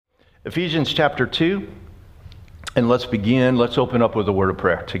Ephesians chapter 2, and let's begin. Let's open up with a word of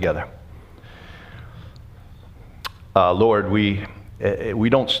prayer together. Lord, we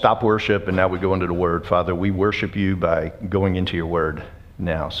don't stop worship and now we go into the word. Father, we worship you by going into your word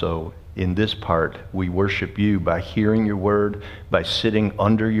now. So in this part, we worship you by hearing your word, by sitting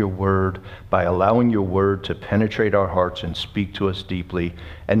under your word, by allowing your word to penetrate our hearts and speak to us deeply,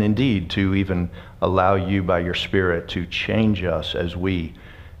 and indeed to even allow you by your Spirit to change us as we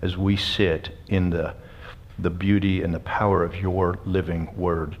sit in the beauty and the power of your living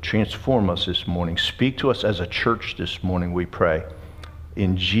word. Transform us this morning. Speak to us as a church this morning, we pray.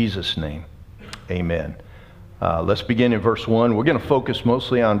 In Jesus' name, amen. Let's begin in verse 1. We're going to focus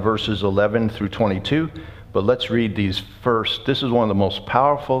mostly on verses 11 through 22, but let's read these first. This is one of the most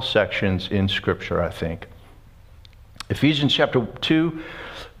powerful sections in Scripture, I think. Ephesians chapter 2,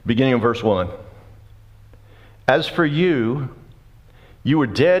 beginning in verse 1. As for you, you were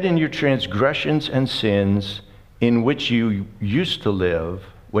dead in your transgressions and sins, in which you used to live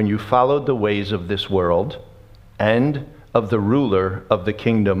when you followed the ways of this world and of the ruler of the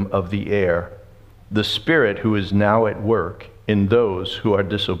kingdom of the air, the Spirit who is now at work in those who are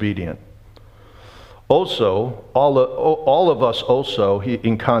disobedient. Also, all of us also,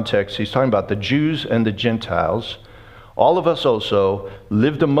 in context, he's talking about the Jews and the Gentiles. All of us also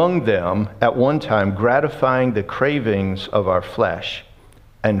lived among them at one time, gratifying the cravings of our flesh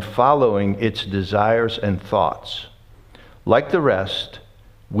and following its desires and thoughts. Like the rest,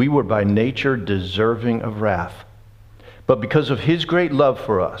 we were by nature deserving of wrath. But because of his great love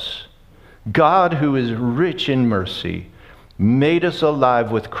for us, God, who is rich in mercy, made us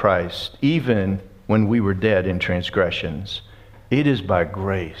alive with Christ, even when we were dead in transgressions. It is by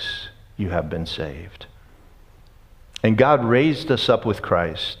grace you have been saved. And God raised us up with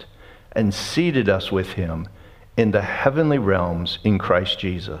Christ and seated us with him in the heavenly realms in Christ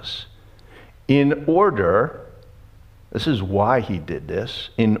Jesus, in order, this is why he did this,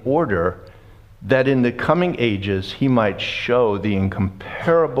 in order that in the coming ages he might show the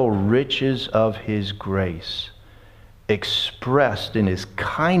incomparable riches of his grace, expressed in his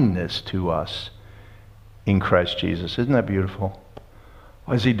kindness to us in Christ Jesus. Isn't that beautiful?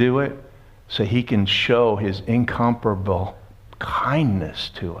 Why does he do it? So he can show his incomparable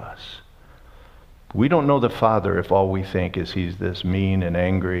kindness to us. We don't know the Father if all we think is he's this mean and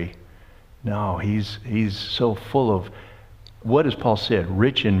angry. No, he's so full of, what has Paul said?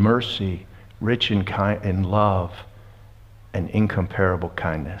 Rich in mercy, rich in love, and incomparable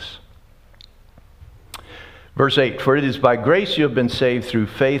kindness. Verse 8, for it is by grace you have been saved through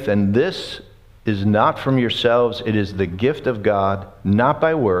faith, and this is not from yourselves, it is the gift of God, not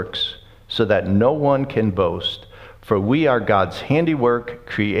by works, so that no one can boast. For we are God's handiwork,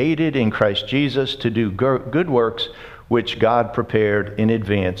 created in Christ Jesus to do good works, which God prepared in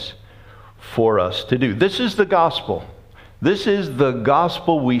advance for us to do. This is the gospel. This is the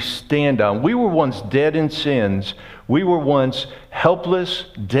gospel we stand on. We were once dead in sins. We were once helpless,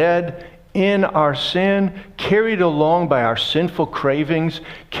 dead in our sin, carried along by our sinful cravings,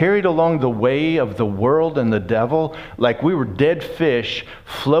 carried along the way of the world and the devil, like we were dead fish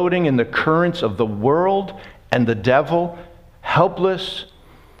floating in the currents of the world and the devil, helpless.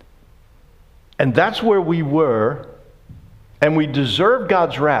 And that's where we were, and we deserve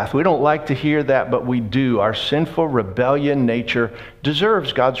God's wrath. We don't like to hear that, but we do. Our sinful rebellion nature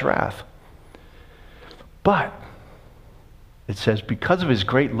deserves God's wrath. But it says, because of his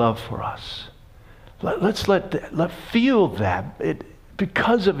great love for us, let's feel that.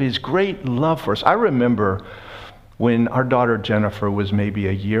 Because of his great love for us. I remember when our daughter Jennifer was maybe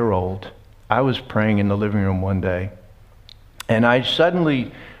a year old, I was praying in the living room one day, and I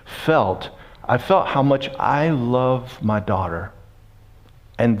suddenly felt how much I love my daughter.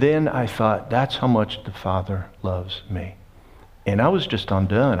 And then I thought, that's how much the Father loves me. And I was just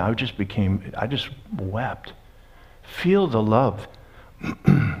undone. I just wept. Feel the love.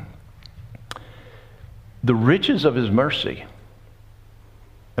 The riches of his mercy.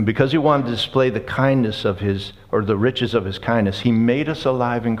 And because he wanted to display the kindness of his, or the riches of his kindness, he made us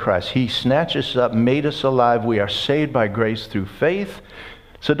alive in Christ. He snatched us up, made us alive. We are saved by grace through faith.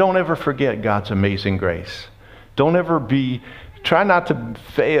 So don't ever forget God's amazing grace. Try not to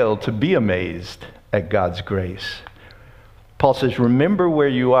fail to be amazed at God's grace. Paul says, remember where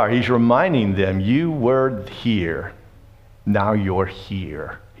you are. He's reminding them, you were here. Now you're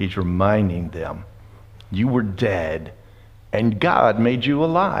here. He's reminding them, you were dead, and God made you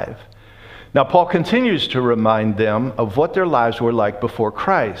alive. Now, Paul continues to remind them of what their lives were like before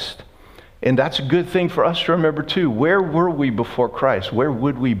Christ. And that's a good thing for us to remember too. Where were we before Christ? Where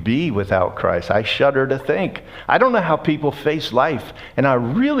would we be without Christ? I shudder to think. I don't know how people face life, and I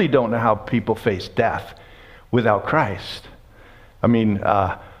really don't know how people face death without Christ. I mean,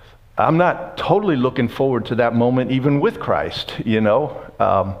 I'm not totally looking forward to that moment even with Christ, you know.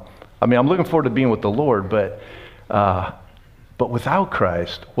 I mean, I'm looking forward to being with the Lord, but without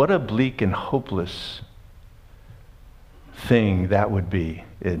Christ, what a bleak and hopeless thing that would be,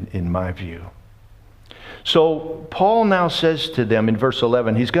 in my view. So Paul now says to them in verse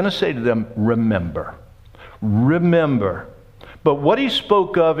 11, he's going to say to them, remember. Remember. But what he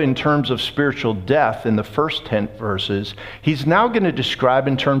spoke of in terms of spiritual death in the first 10 verses, he's now going to describe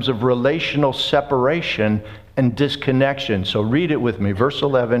in terms of relational separation and disconnection. So read it with me, verse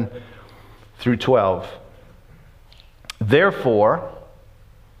 11 through 12. Therefore,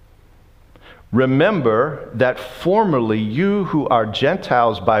 remember that formerly you who are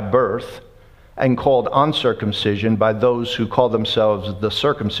Gentiles by birth and called uncircumcision by those who call themselves the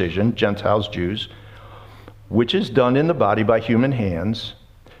circumcision, Gentiles, Jews, which is done in the body by human hands.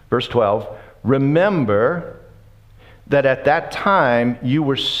 Verse 12, remember that at that time you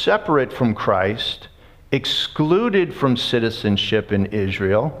were separate from Christ, excluded from citizenship in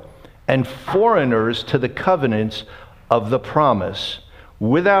Israel, and foreigners to the covenants of the promise,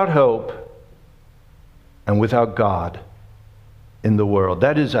 without hope and without God in the world.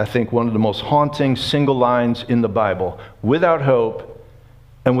 That is, I think, one of the most haunting single lines in the Bible. Without hope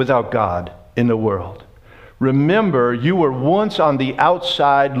and without God in the world. Remember, you were once on the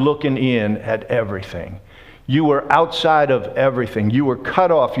outside looking in at everything. You were outside of everything. You were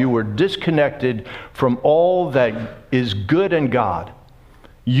cut off. You were disconnected from all that is good in God.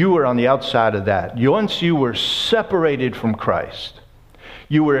 You were on the outside of that. Once you were separated from Christ.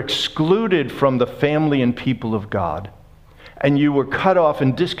 You were excluded from the family and people of God. And you were cut off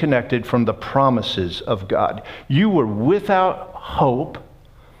and disconnected from the promises of God. You were without hope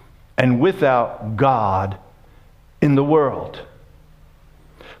and without God in the world.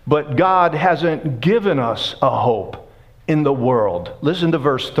 But God hasn't given us a hope in the world. Listen to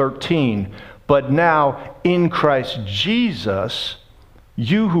verse 13. But now in Christ Jesus,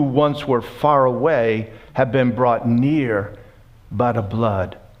 you who once were far away have been brought near by the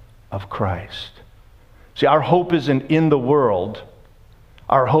blood of Christ. See, our hope isn't in the world.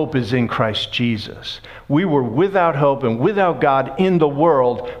 Our hope is in Christ Jesus. We were without hope and without God in the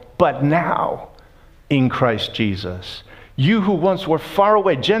world, but now in Christ Jesus. You who once were far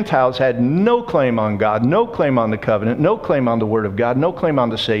away, Gentiles, had no claim on God, no claim on the covenant, no claim on the Word of God, no claim on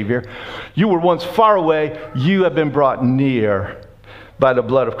the Savior. You were once far away. You have been brought near by the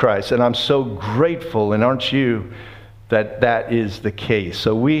blood of Christ. And I'm so grateful, and aren't you, that that is the case.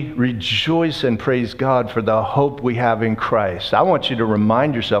 So we rejoice and praise God for the hope we have in Christ. I want you to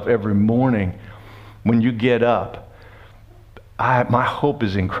remind yourself every morning when you get up, my hope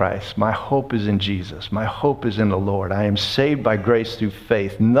is in Christ. My hope is in Jesus. My hope is in the Lord. I am saved by grace through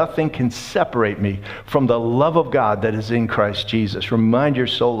faith. Nothing can separate me from the love of God that is in Christ Jesus. Remind your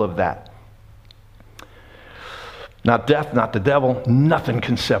soul of that. Not death, not the devil. Nothing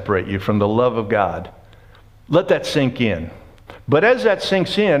can separate you from the love of God. Let that sink in. But as that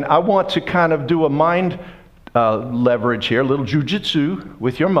sinks in, I want to kind of do a mind leverage here, a little jujitsu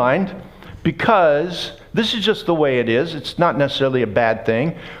with your mind, because this is just the way it is. It's not necessarily a bad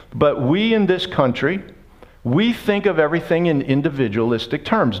thing, but we in this country, we think of everything in individualistic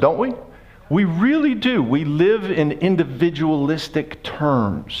terms, don't we? We really do. We live in individualistic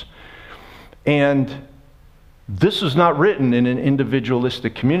terms. And this is not written in an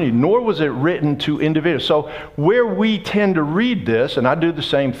individualistic community, nor was it written to individuals. So where we tend to read this, and I do the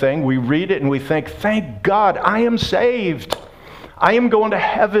same thing, we read it and we think, thank God, I am saved. I am going to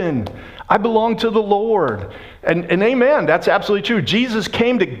heaven. I belong to the Lord. And amen, that's absolutely true. Jesus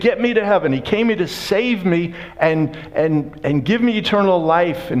came to get me to heaven. He came here to save me and give me eternal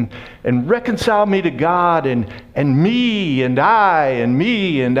life and reconcile me to God and me and I and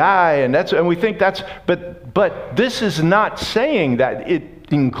me and I. And we think that's, but this is not saying that it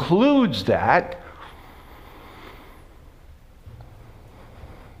includes that.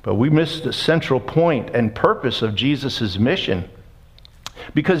 But we missed the central point and purpose of Jesus' mission.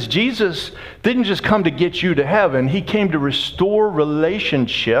 Because Jesus didn't just come to get you to heaven. He came to restore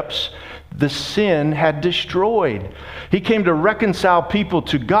relationships the sin had destroyed. He came to reconcile people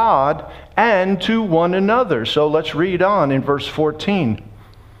to God and to one another. So let's read on in verse 14.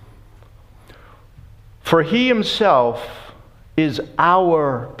 For he himself is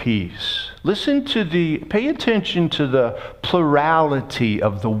our peace. Pay attention to the plurality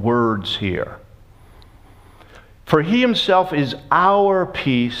of the words here. For he himself is our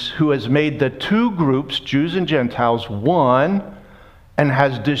peace, who has made the two groups, Jews and Gentiles, one, and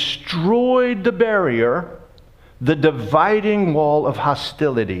has destroyed the barrier, the dividing wall of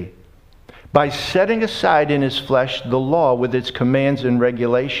hostility, by setting aside in his flesh the law with its commands and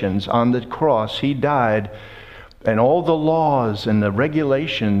regulations. On the cross, he died, and all the laws and the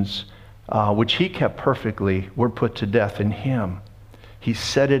regulations which he kept perfectly were put to death in him. He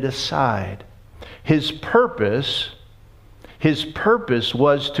set it aside. His purpose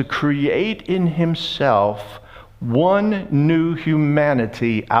was to create in himself one new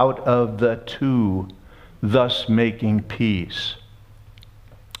humanity out of the two, thus making peace.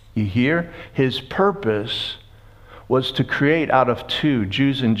 You hear? His purpose was to create out of two,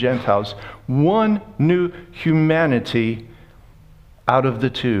 Jews and Gentiles, one new humanity out of the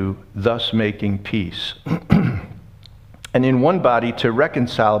two, thus making peace. And in one body to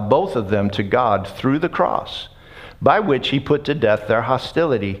reconcile both of them to God through the cross, by which he put to death their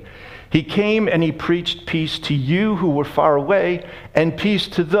hostility. He came and he preached peace to you who were far away, and peace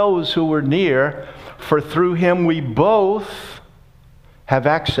to those who were near, for through him we both have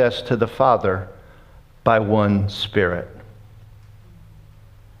access to the Father by one Spirit.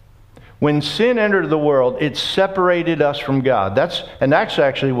 When sin entered the world, it separated us from God. That's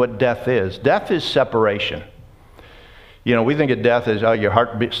actually what death is. Death is separation. You know, we think of death as, oh, your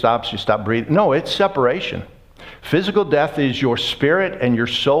heart stops, you stop breathing. No, it's separation. Physical death is your spirit and your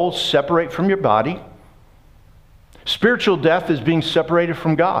soul separate from your body. Spiritual death is being separated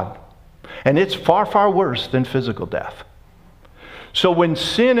from God. And it's far, far worse than physical death. So when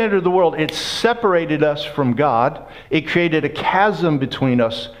sin entered the world, it separated us from God. It created a chasm between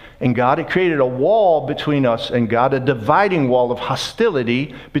us and God. It created a wall between us and God, a dividing wall of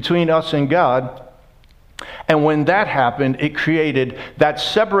hostility between us and God. And when that happened, it created that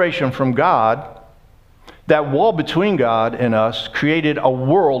separation from God. That wall between God and us created a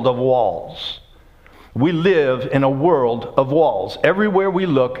world of walls. We live in a world of walls. Everywhere we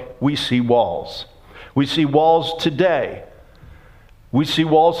look, we see walls. We see walls today. We see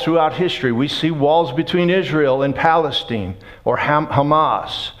walls throughout history. We see walls between Israel and Palestine or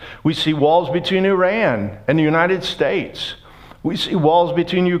Hamas. We see walls between Iran and the United States. We see walls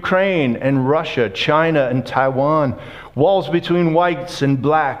between Ukraine and Russia, China and Taiwan. Walls between whites and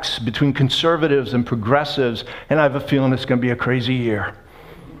blacks, between conservatives and progressives. And I have a feeling it's going to be a crazy year.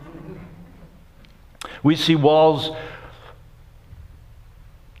 We see walls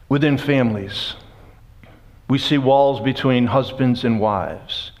within families. We see walls between husbands and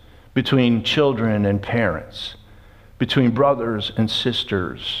wives, between children and parents, between brothers and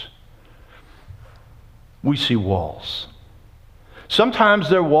sisters. We see walls. Sometimes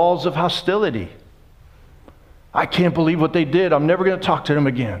they're walls of hostility. I can't believe what they did. I'm never going to talk to them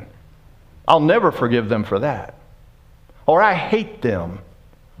again. I'll never forgive them for that. Or I hate them.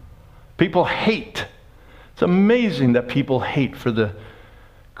 People hate. It's amazing that people hate for the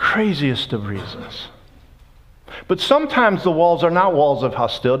craziest of reasons. But sometimes the walls are not walls of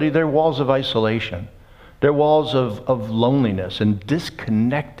hostility. They're walls of isolation. They're walls of loneliness and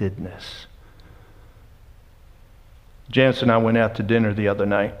disconnectedness. Janice and I went out to dinner the other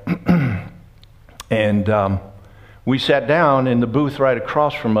night. And we sat down, and the booth right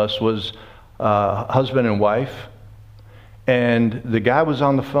across from us was husband and wife. And the guy was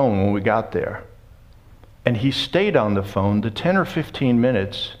on the phone when we got there. And he stayed on the phone the 10 or 15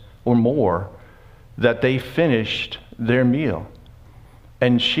 minutes or more that they finished their meal.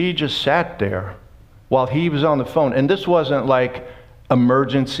 And she just sat there while he was on the phone. And this wasn't like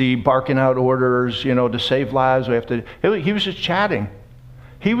emergency, barking out orders, to save lives. He was just chatting.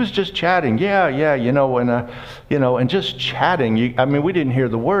 He was just chatting. And just chatting. We didn't hear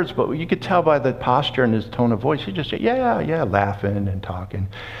the words, but you could tell by the posture and his tone of voice. He just, laughing and talking.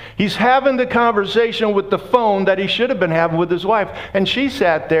 He's having the conversation with the phone that he should have been having with his wife. And she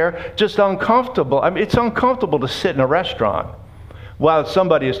sat there just uncomfortable. It's uncomfortable to sit in a restaurant while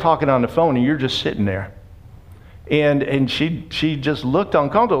somebody is talking on the phone and you're just sitting there. And she just looked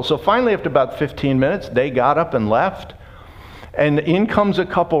uncomfortable. So finally, after about 15 minutes, they got up and left. And in comes a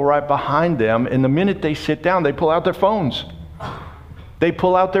couple right behind them. And the minute they sit down, they pull out their phones.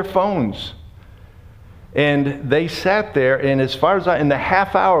 And they sat there. And as far as in the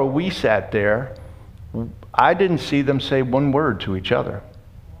half hour we sat there, I didn't see them say one word to each other.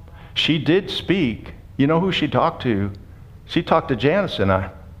 She did speak. You know who she talked to? She talked to Janice and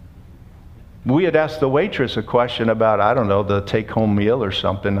I. We had asked the waitress a question about, the take-home meal or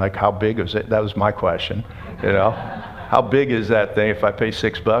something, like how big is it? That was my question, How big is that thing if I pay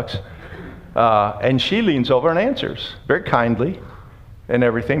 $6? And she leans over and answers very kindly and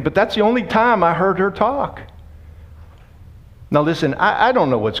everything. But that's the only time I heard her talk. Now listen, I don't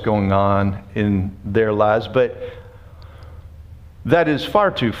know what's going on in their lives, but that is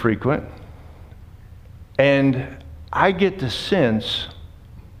far too frequent. And I got the sense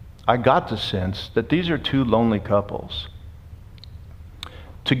that these are two lonely couples.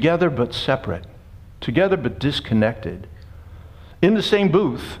 Together but separate. Together but disconnected. In the same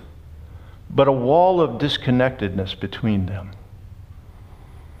booth, but a wall of disconnectedness between them.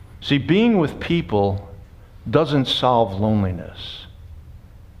 See, being with people doesn't solve loneliness.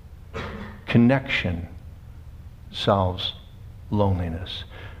 Connection solves loneliness.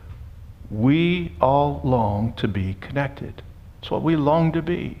 We all long to be connected. It's what we long to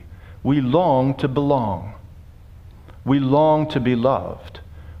be. We long to belong. We long to be loved.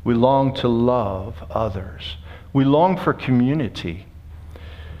 We long to love others. We long for community.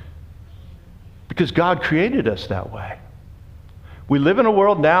 Because God created us that way. We live in a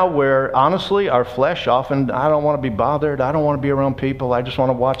world now where, honestly, our flesh often, I don't want to be bothered. I don't want to be around people. I just want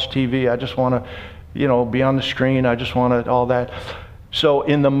to watch TV. I just want to, be on the screen. I just want to, all that. So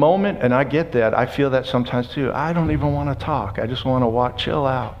in the moment, and I get that, I feel that sometimes too. I don't even want to talk. I just want to chill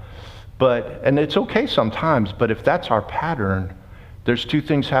out. And it's okay sometimes, but if that's our pattern, there's two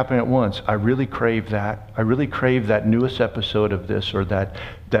things happening at once. I really crave that. I really crave that newest episode of this or that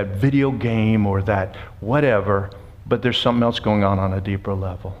video game or that whatever. But there's something else going on a deeper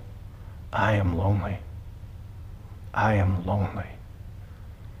level. I am lonely. I am lonely.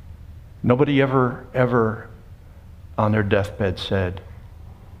 Nobody ever on their deathbed said,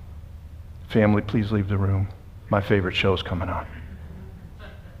 family, please leave the room. My favorite show's coming on.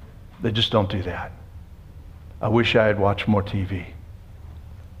 They just don't do that. I wish I had watched more TV.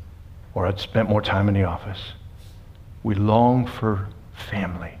 Or I'd spent more time in the office. We long for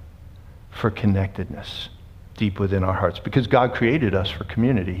family, for connectedness deep within our hearts, because God created us for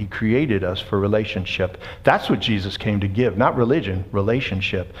community. He created us for relationship. That's what Jesus came to give, not religion,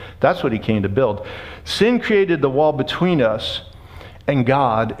 relationship. That's what he came to build. Sin created the wall between us and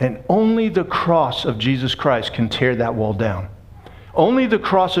God, and only the cross of Jesus Christ can tear that wall down. Only the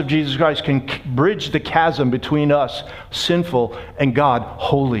cross of Jesus Christ can bridge the chasm between us, sinful, and God,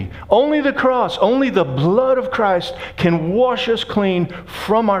 holy. Only the cross, only the blood of Christ can wash us clean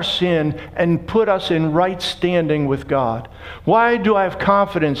from our sin and put us in right standing with God. Why do I have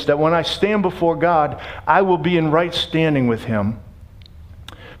confidence that when I stand before God, I will be in right standing with him?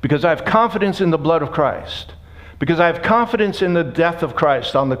 Because I have confidence in the blood of Christ. Because I have confidence in the death of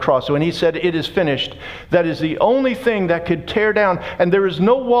Christ on the cross. When he said, it is finished, that is the only thing that could tear down. And there is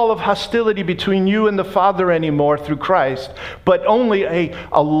no wall of hostility between you and the Father anymore through Christ, but only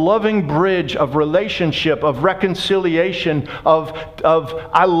a loving bridge of relationship, of reconciliation, of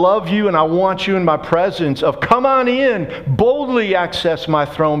I love you and I want you in my presence, of come on in, boldly access my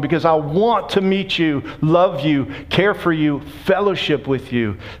throne because I want to meet you, love you, care for you, fellowship with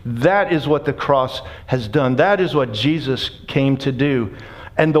you. That is what the cross has done. That is what Jesus came to do.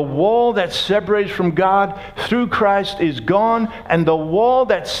 And the wall that separates from God through Christ is gone. And the wall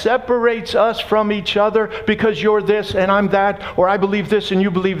that separates us from each other because you're this and I'm that, or I believe this and you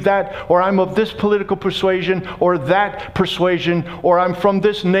believe that, or I'm of this political persuasion or that persuasion, or I'm from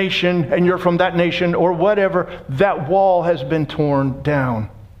this nation and you're from that nation, or whatever, that wall has been torn down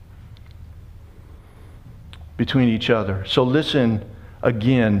between each other. So listen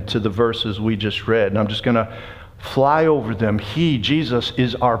again to the verses we just read. And I'm just going to fly over them. He, Jesus,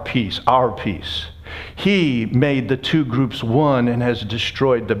 is our peace, our peace. He made the two groups one and has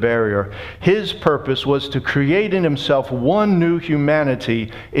destroyed the barrier. His purpose was to create in himself one new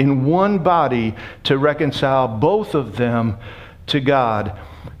humanity in one body to reconcile both of them to God.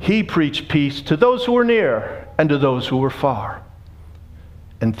 He preached peace to those who were near and to those who were far.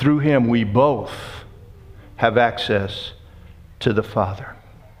 And through him we both have access to the Father.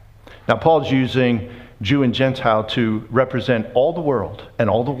 Now Paul's using Jew and Gentile to represent all the world and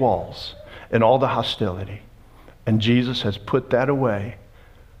all the walls and all the hostility. And Jesus has put that away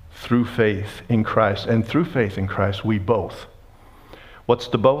through faith in Christ. And through faith in Christ, we both. What's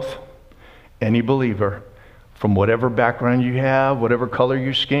the both? Any believer, from whatever background you have, whatever color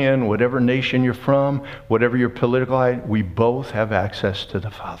your skin, whatever nation you're from, whatever your political identity, we both have access to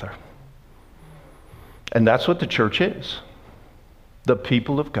the Father. And that's what the church is. The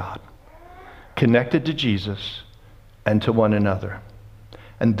people of God, connected to Jesus and to one another.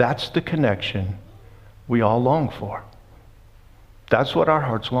 And that's the connection we all long for. That's what our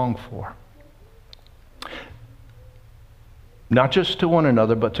hearts long for. Not just to one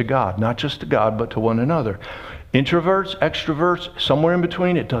another, but to God. Not just to God, but to one another. Introverts, extroverts, somewhere in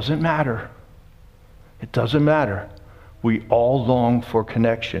between, it doesn't matter. It doesn't matter. We all long for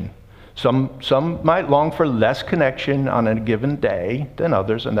connection. Some might long for less connection on a given day than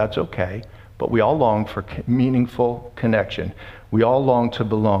others, and that's okay. But we all long for meaningful connection. We all long to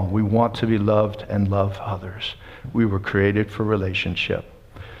belong. We want to be loved and love others. We were created for relationship.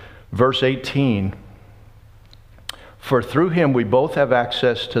 Verse 18, for through him we both have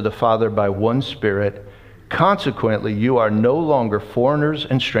access to the Father by one Spirit. Consequently, you are no longer foreigners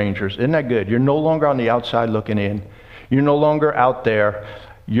and strangers. Isn't that good? You're no longer on the outside looking in. You're no longer out there.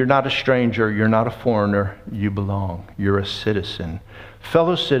 You're not a stranger. You're not a foreigner. You belong. You're a citizen.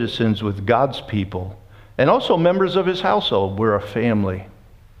 Fellow citizens with God's people and also members of his household. We're a family.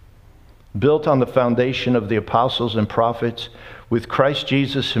 Built on the foundation of the apostles and prophets, with Christ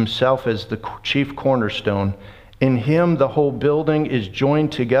Jesus himself as the chief cornerstone. In him the whole building is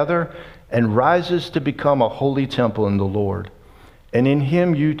joined together and rises to become a holy temple in the Lord. And in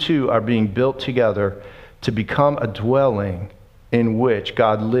him you too are being built together to become a dwelling in which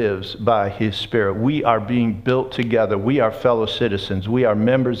God lives by his Spirit. We are being built together. We are fellow citizens. We are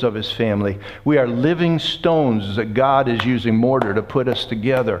members of his family. We are living stones that God is using mortar to put us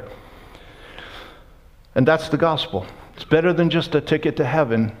together. And that's the gospel. It's better than just a ticket to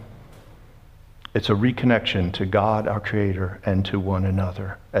heaven. It's a reconnection to God, our Creator, and to one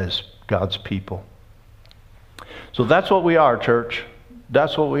another as God's people. So that's what we are, church.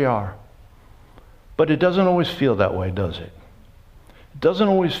 That's what we are. But it doesn't always feel that way, does it? It doesn't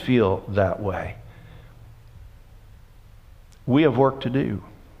always feel that way. We have work to do.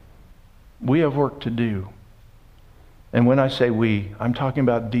 We have work to do. And when I say we, I'm talking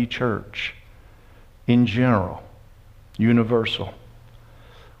about the church in general, universal.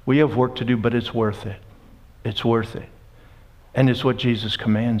 We have work to do, but it's worth it. It's worth it. And it's what Jesus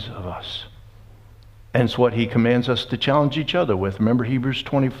commands of us. And it's what he commands us to challenge each other with. Remember Hebrews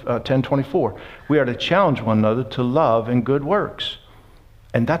 10:24. We are to challenge one another to love and good works.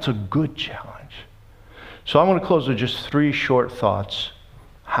 And that's a good challenge. So I want to close with just 3 short thoughts.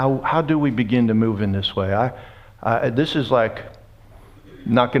 How do we begin to move in this way? This is like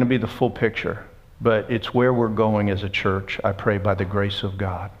not going to be the full picture, but it's where we're going as a church, I pray, by the grace of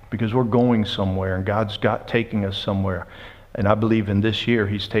God. Because we're going somewhere, and God's taking us somewhere. And I believe in this year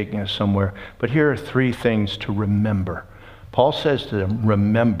he's taking us somewhere. But here are 3 things to remember. Paul says to them,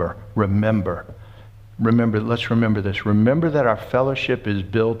 remember. Let's remember this. Remember that our fellowship is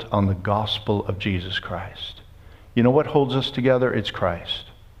built on the gospel of Jesus Christ. You know what holds us together? It's Christ.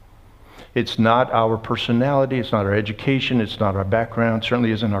 It's not our personality. It's not our education. It's not our background. It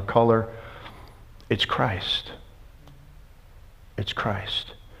certainly isn't our color. It's Christ. It's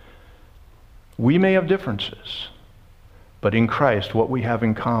Christ. We may have differences, but in Christ, what we have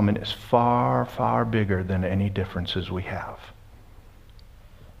in common is far, far bigger than any differences we have.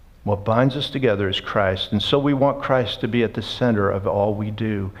 What binds us together is Christ, and so we want Christ to be at the center of all we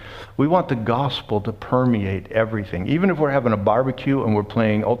do. We want the gospel to permeate everything. Even if we're having a barbecue and we're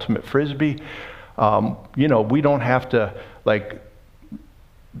playing ultimate frisbee, we don't have to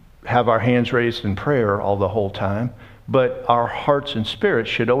have our hands raised in prayer the whole time. But our hearts and spirits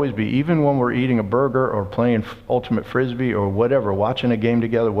should always be, even when we're eating a burger or playing ultimate frisbee or whatever, watching a game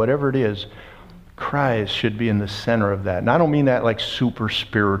together, whatever it is, Christ should be in the center of that. And I don't mean that like super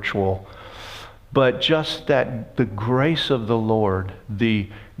spiritual, but just that the grace of the Lord, the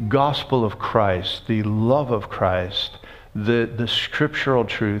gospel of Christ, the love of Christ, the scriptural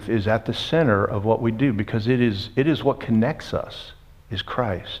truth is at the center of what we do, because it is what connects us, is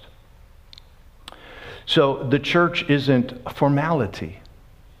Christ. So the church isn't a formality.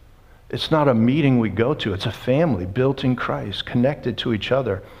 It's not a meeting we go to. It's a family built in Christ, connected to each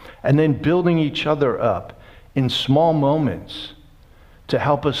other, and then building each other up in small moments to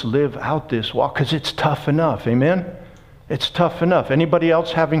help us live out this walk, because it's tough enough. Amen? It's tough enough. Anybody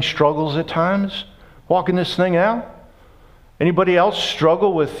else having struggles at times walking this thing out? Anybody else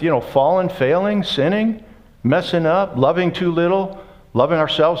struggle with, falling, failing, sinning, messing up, loving too little, loving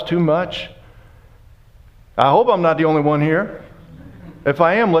ourselves too much? I hope I'm not the only one here. If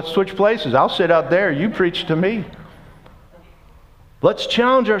I am, let's switch places. I'll sit out there. You preach to me. Let's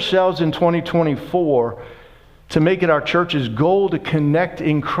challenge ourselves in 2024 to make it our church's goal to connect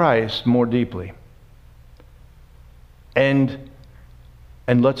in Christ more deeply. And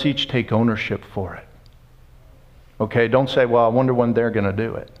let's each take ownership for it. Okay, don't say, well, I wonder when they're going to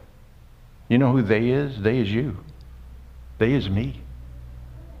do it. You know who they is? They is you. They is me.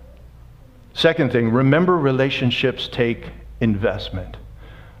 Second thing, remember, relationships take investment.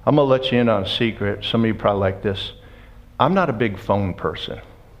 I'm going to let you in on a secret. Some of you probably like this. I'm not a big phone person.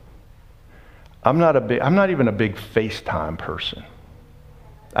 I'm not even a big FaceTime person.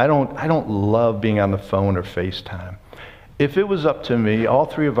 I don't love being on the phone or FaceTime. If it was up to me, all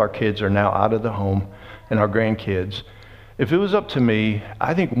three of our kids are now out of the home, and our grandkids. If it was up to me,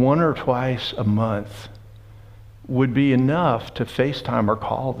 I think 1 or twice a month would be enough to FaceTime or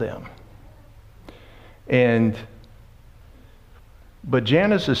call them. But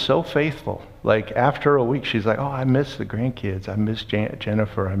Janice is so faithful. Like after a week, she's like, oh, I miss the grandkids. I miss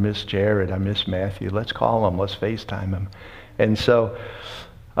Jennifer. I miss Jared. I miss Matthew. Let's call them. Let's FaceTime them. And so,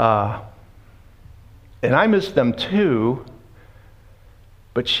 and I miss them too,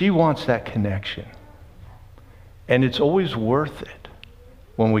 but she wants that connection. And it's always worth it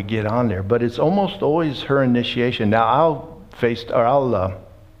when we get on there. But it's almost always her initiation. Now the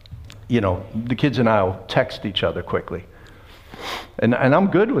kids and I will text each other quickly. And I'm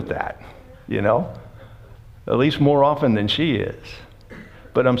good with that, at least more often than she is.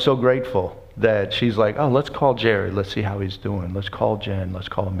 But I'm so grateful that she's like, oh, let's call Jerry. Let's see how he's doing. Let's call Jen. Let's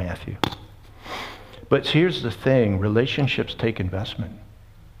call Matthew. But here's the thing. Relationships take investment.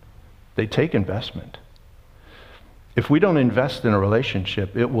 They take investment. If we don't invest in a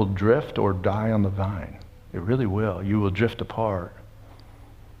relationship, it will drift or die on the vine. It really will. You will drift apart.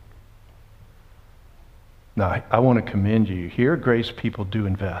 Now, I want to commend you. Here at Grace, people do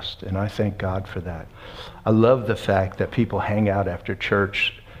invest, and I thank God for that. I love the fact that people hang out after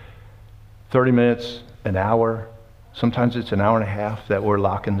church 30 minutes, an hour. Sometimes it's an hour and a half that we're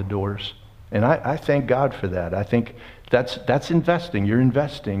locking the doors. And I thank God for that. I think that's investing. You're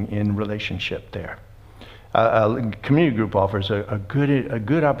investing in relationship there. A community group offers a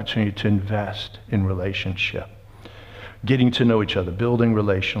good opportunity to invest in relationship, getting to know each other, building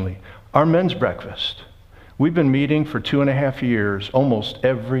relationally. Our men's breakfast. We've been meeting for 2.5 years, almost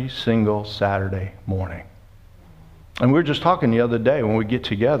every single Saturday morning. And we were just talking the other day when we get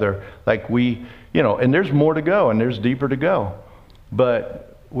together, like and there's more to go and there's deeper to go.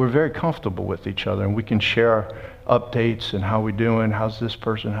 But we're very comfortable with each other and we can share updates and how we doing, how's this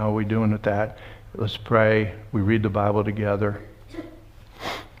person, how are we doing with that. Let's pray. We read the Bible together.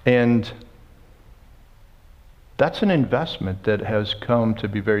 And that's an investment that has come to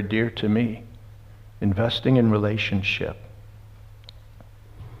be very dear to me. Investing in relationship.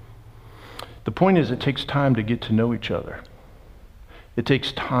 The point is, it takes time to get to know each other. It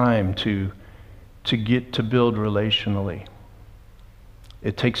takes time to get to build relationally.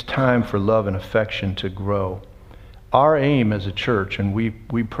 It takes time for love and affection to grow. Our aim as a church, and we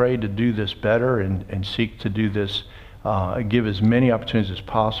pray to do this better and seek to do this, give as many opportunities as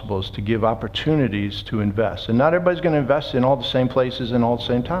possible, is to give opportunities to invest. And not everybody's going to invest in all the same places and all the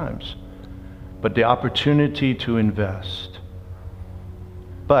same times. But the opportunity to invest.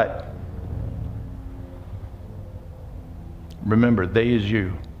 But remember, they is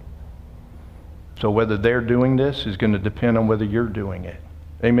you. So whether they're doing this is going to depend on whether you're doing it.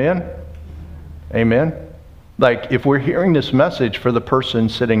 Amen? Amen? Like, if we're hearing this message for the person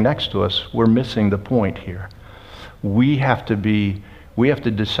sitting next to us, we're missing the point here. We have to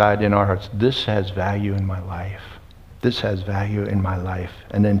decide in our hearts, this has value in my life. This has value in my life.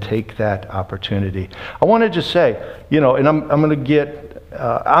 And then take that opportunity. I want to just say, and I'm going to get,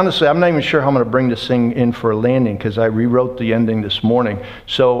 honestly, I'm not even sure how I'm going to bring this thing in for a landing because I rewrote the ending this morning.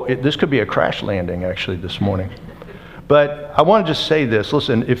 So this could be a crash landing, actually, this morning. But I want to just say this.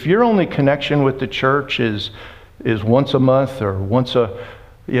 Listen, if your only connection with the church is once a month or once a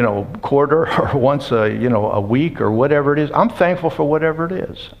quarter or once a week or whatever it is, I'm thankful for whatever it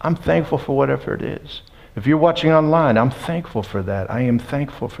is. I'm thankful for whatever it is. If you're watching online, I'm thankful for that. I am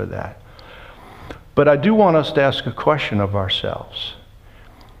thankful for that. But I do want us to ask a question of ourselves.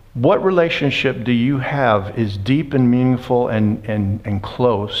 What relationship do you have is deep and meaningful and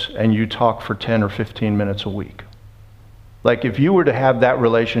close, and you talk for 10 or 15 minutes a week? Like if you were to have that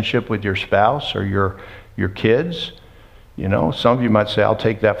relationship with your spouse or your kids, some of you might say, I'll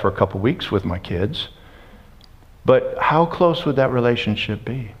take that for a couple weeks with my kids. But how close would that relationship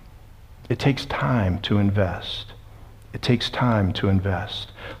be? It takes time to invest. It takes time to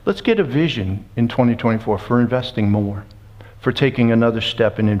invest. Let's get a vision in 2024 for investing more, for taking another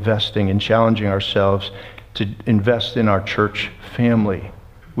step in investing and challenging ourselves to invest in our church family.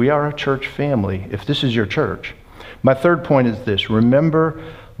 We are a church family, if this is your church. My third point is this. Remember,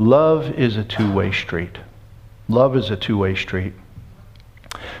 love is a two-way street. Love is a two-way street.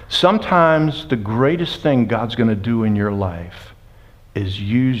 Sometimes the greatest thing God's going to do in your life is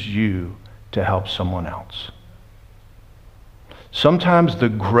use you to help someone else. Sometimes the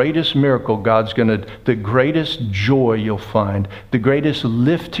greatest miracle the greatest joy you'll find, the greatest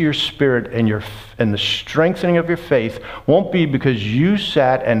lift to your spirit and the strengthening of your faith won't be because you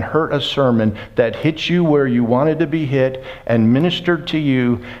sat and heard a sermon that hit you where you wanted to be hit and ministered to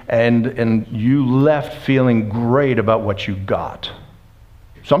you, and you left feeling great about what you got.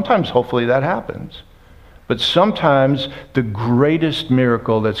 Sometimes, hopefully, that happens. But sometimes the greatest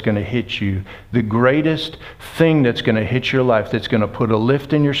miracle that's going to hit you, the greatest thing that's going to hit your life, that's going to put a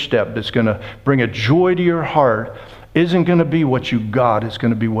lift in your step, that's going to bring a joy to your heart, isn't going to be what you got. It's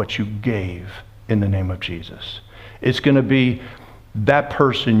going to be what you gave in the name of Jesus. It's going to be that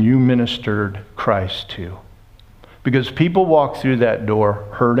person you ministered Christ to. Because people walk through that door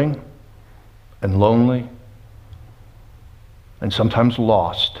hurting and lonely and sometimes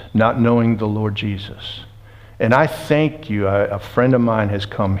lost, not knowing the Lord Jesus. And I thank you. A friend of mine has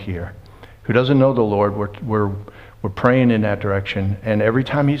come here who doesn't know the Lord. We're praying in that direction. And every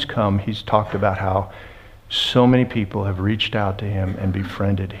time he's come, he's talked about how so many people have reached out to him and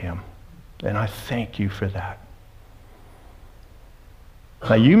befriended him. And I thank you for that.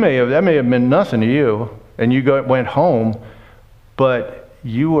 Now, that may have meant nothing to you, and you went home, but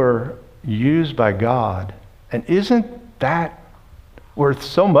you were used by God. And isn't that worth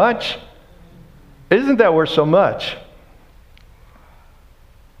so much? Isn't that worth so much?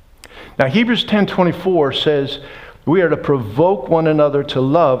 Now, Hebrews 10:24 says we are to provoke one another to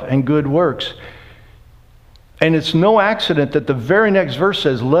love and good works. And it's no accident that the very next verse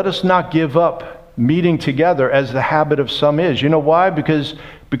says, let us not give up meeting together as the habit of some is. You know why?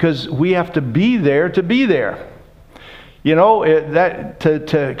 Because we have to be there to be there. You know,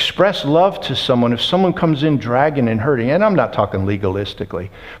 to express love to someone, if someone comes in dragging and hurting, and I'm not talking legalistically,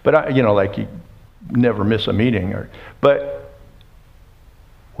 but like you never miss a meeting. But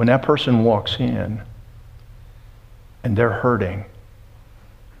when that person walks in and they're hurting,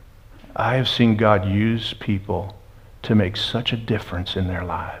 I have seen God use people to make such a difference in their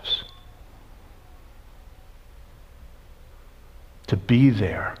lives. To be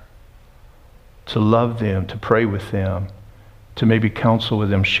there, to love them, to pray with them, to maybe counsel with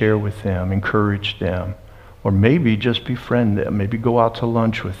them, share with them, encourage them, or maybe just befriend them, maybe go out to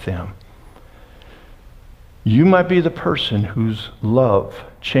lunch with them. You might be the person whose love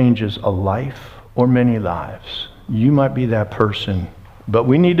changes a life or many lives. You might be that person, but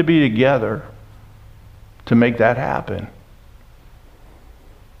we need to be together to make that happen.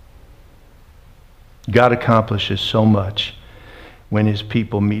 God accomplishes so much when his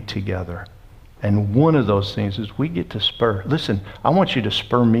people meet together. And one of those things is we get to spur. Listen, I want you to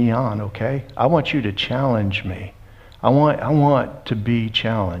spur me on, okay? I want you to challenge me. I want to be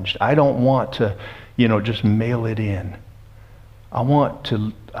challenged. I don't want to, just mail it in. I want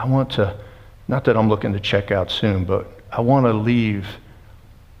to, not that I'm looking to check out soon, but I want to leave,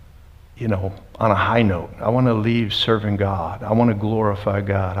 on a high note. I want to leave serving God. I want to glorify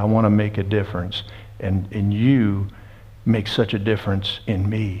God. I want to make a difference. And you make such a difference in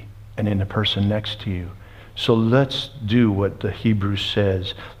me and in the person next to you. So let's do what the Hebrews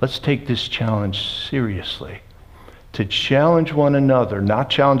says. Let's take this challenge seriously. To challenge one another, not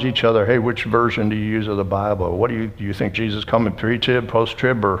challenge each other. Hey, which version do you use of the Bible? What do you think Jesus coming pre-trib,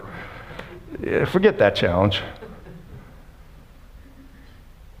 post-trib, or forget that challenge.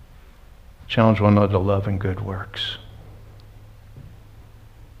 Challenge one another to love and good works.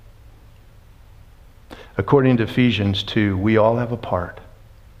 According to Ephesians 2, we all have a part.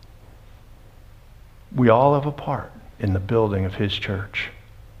 We all have a part in the building of his church.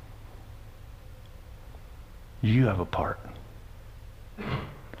 You have a part.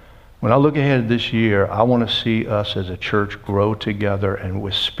 When I look ahead this year, I want to see us as a church grow together and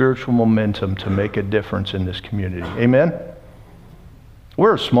with spiritual momentum to make a difference in this community. Amen?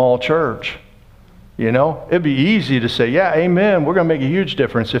 We're a small church. It'd be easy to say, yeah, amen, we're going to make a huge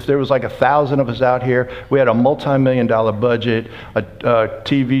difference. If there was like 1,000 of us out here, we had a multi-million-dollar budget, a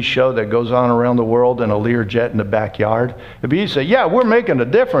TV show that goes on around the world, and a Learjet in the backyard. It'd be easy to say, yeah, we're making a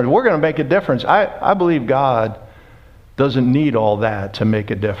difference. We're going to make a difference. I believe God doesn't need all that to make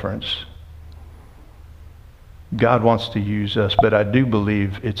a difference. God wants to use us, but I do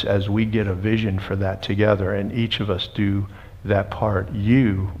believe it's as we get a vision for that together, and each of us do that part.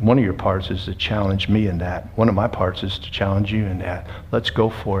 One of your parts is to challenge me in that. One of my parts is to challenge you in that. Let's go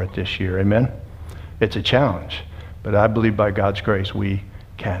for it this year. Amen? It's a challenge, but I believe by God's grace we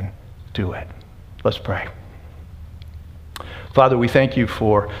can do it. Let's pray. Father, we thank you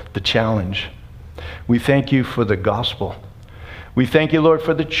for the challenge. We thank you for the gospel. We thank you, Lord,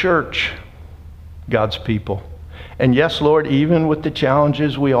 for the church, God's people. And yes, Lord, even with the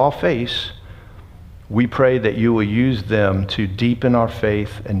challenges we all face, We pray that you will use them to deepen our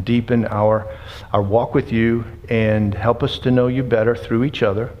faith and deepen our walk with you and help us to know you better through each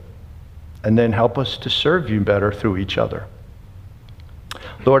other, and then help us to serve you better through each other.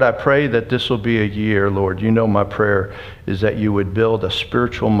 Lord, I pray that this will be a year, Lord. You know my prayer is that you would build a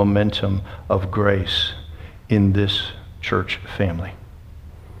spiritual momentum of grace in this church family.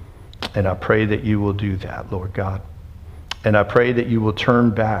 And I pray that you will do that, Lord God. And I pray that you will turn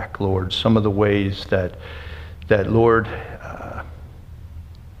back, Lord, some of the ways that Lord, I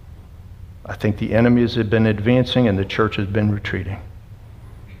think the enemies have been advancing and the church has been retreating.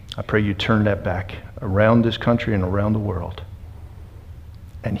 I pray you turn that back around this country and around the world,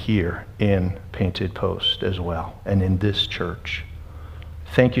 and here in Painted Post as well, and in this church.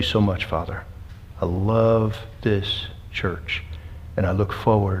 Thank you so much, Father. I love this church, and I look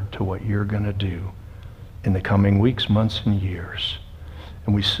forward to what you're going to do in the coming weeks, months, and years.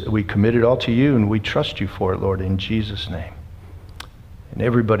 And we commit it all to you, and we trust you for it, Lord, in Jesus' name. And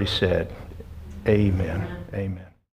everybody said, amen. Amen.